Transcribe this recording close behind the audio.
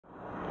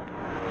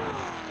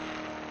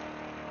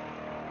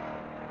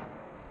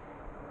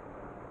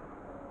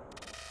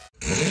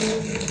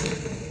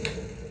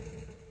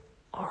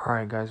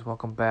Alright guys,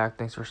 welcome back.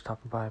 Thanks for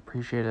stopping by. I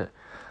appreciate it.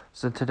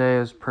 So today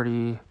is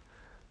pretty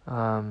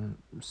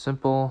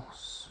simple,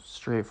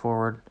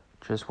 straightforward.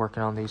 Just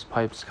working on these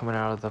pipes coming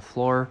out of the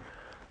floor.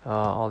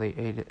 All the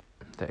 8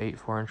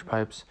 4-inch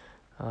pipes.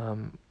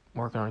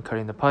 Working on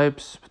cutting the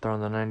pipes, throwing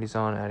the 90s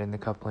on, adding the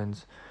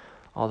couplings,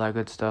 all that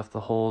good stuff.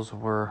 The holes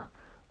were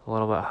a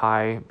little bit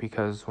high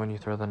because when you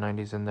throw the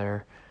 90s in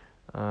there,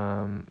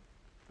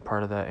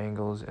 part of that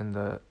angle is in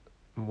the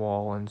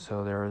wall, and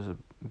so there is a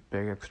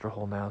big extra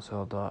hole now,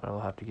 so it'll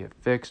have to get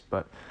fixed,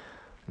 but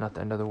not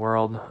the end of the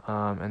world.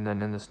 And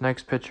then in this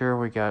next picture,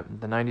 we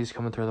got the 90s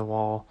coming through the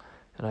wall,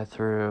 and I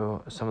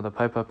threw some of the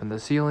pipe up in the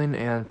ceiling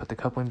and put the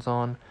couplings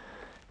on.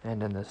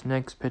 And in this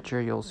next picture,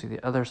 you'll see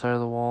the other side of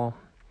the wall.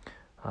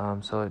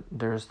 So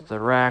there's the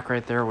rack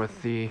right there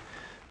with the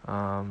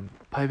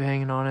pipe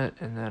hanging on it,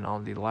 and then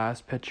on the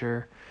last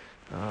picture,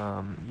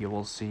 you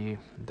will see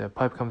the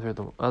pipe come through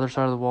the other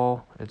side of the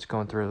wall. It's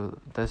going through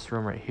this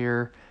room right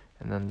here,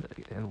 and then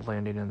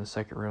landing in the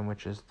second room,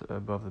 which is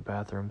above the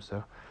bathroom.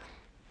 So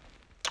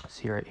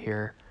see right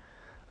here,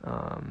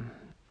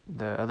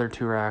 the other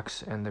 2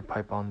 racks and the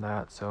pipe on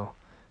that. So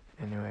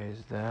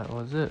anyways, that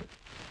was it.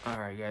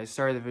 Alright guys,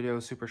 sorry the video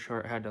was super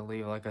short. Had to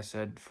leave, like I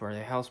said, for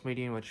the house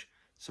meeting, which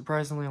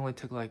surprisingly only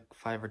took like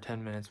 5 or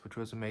 10 minutes, which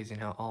was amazing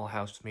how all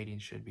house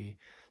meetings should be.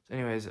 So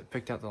anyways, I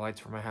picked out the lights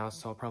for my house,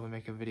 so I'll probably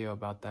make a video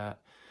about that.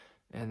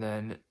 And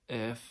then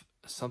if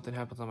something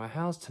happens on my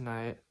house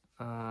tonight,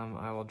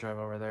 I will drive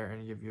over there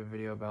and give you a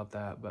video about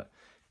that. But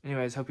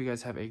anyways, hope you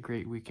guys have a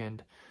great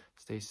weekend.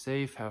 Stay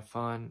safe, have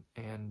fun,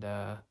 and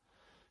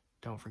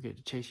don't forget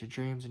to chase your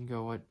dreams and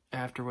go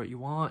after what you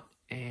want,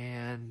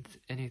 and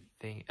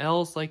anything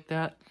else like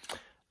that.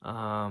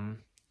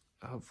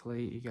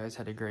 Hopefully you guys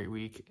had a great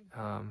week,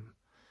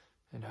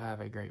 and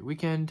have a great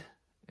weekend.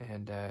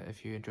 And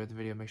if you enjoyed the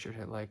video, make sure to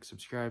hit like,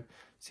 subscribe.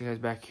 See you guys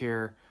back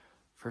here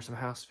for some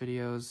house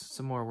videos,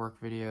 some more work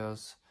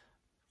videos,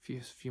 a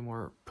few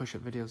more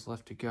push-up videos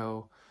left to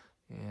go,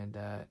 and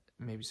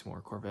maybe some more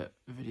Corvette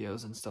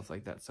videos and stuff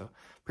like that. So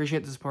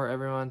appreciate the support,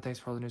 everyone. Thanks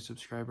for all the new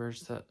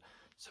subscribers that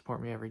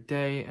support me every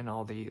day, and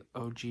all the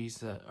OGs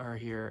that are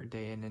here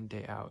day in and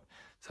day out.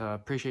 So I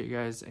appreciate you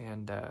guys,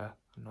 and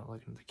I'm not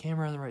looking at the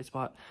camera in the right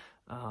spot.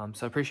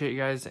 So I appreciate you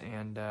guys,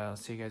 and I'll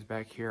see you guys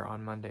back here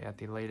on Monday at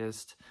the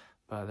latest.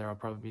 But there will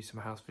probably be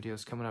some house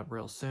videos coming up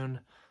real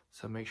soon,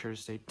 so make sure to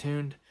stay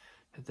tuned.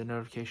 Hit the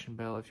notification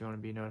bell if you want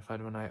to be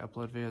notified when I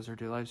upload videos or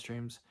do live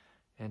streams,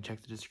 and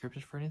check the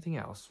description for anything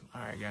else.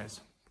 Alright guys,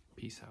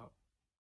 peace out.